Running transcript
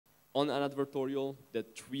On an advertorial, the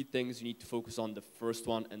three things you need to focus on. The first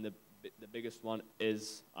one and the biggest one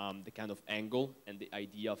is the kind of angle and the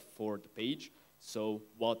idea for the page. So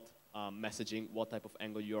what messaging, what type of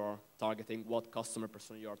angle you are targeting, what customer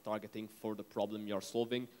persona you are targeting for the problem you are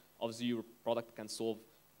solving. Obviously, your product can solve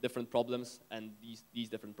different problems, and these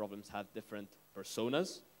different problems have different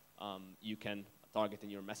personas you can target in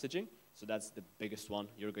your messaging. So that's the biggest one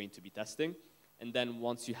you're going to be testing. And then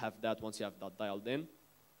once you have that dialed in,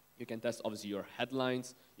 you can test obviously your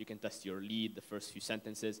headlines, you can test your lead, the first few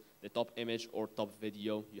sentences, the top image or top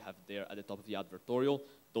video you have there at the top of the advertorial.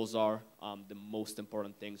 Those are the most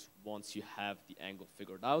important things once you have the angle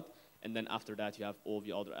figured out. And then after that, you have all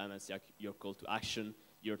the other elements, like your call to action,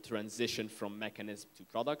 your transition from mechanism to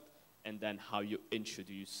product, and then how you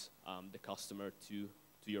introduce the customer to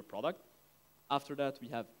your product. After that, we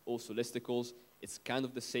have also listicles. It's kind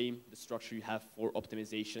of the same, the structure you have for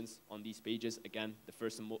optimizations on these pages. Again, the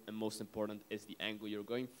first and most important is the angle you're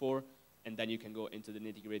going for, and then you can go into the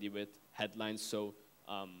nitty-gritty with headlines. So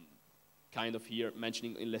kind of here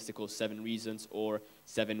mentioning in listicles 7 reasons or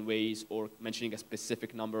 7 ways, or mentioning a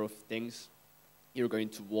specific number of things you're going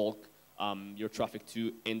to walk your traffic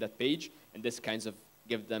to in that page, and this kinds of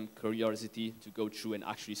give them curiosity to go through and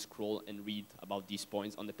actually scroll and read about these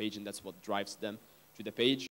points on the page, and that's what drives them to the page.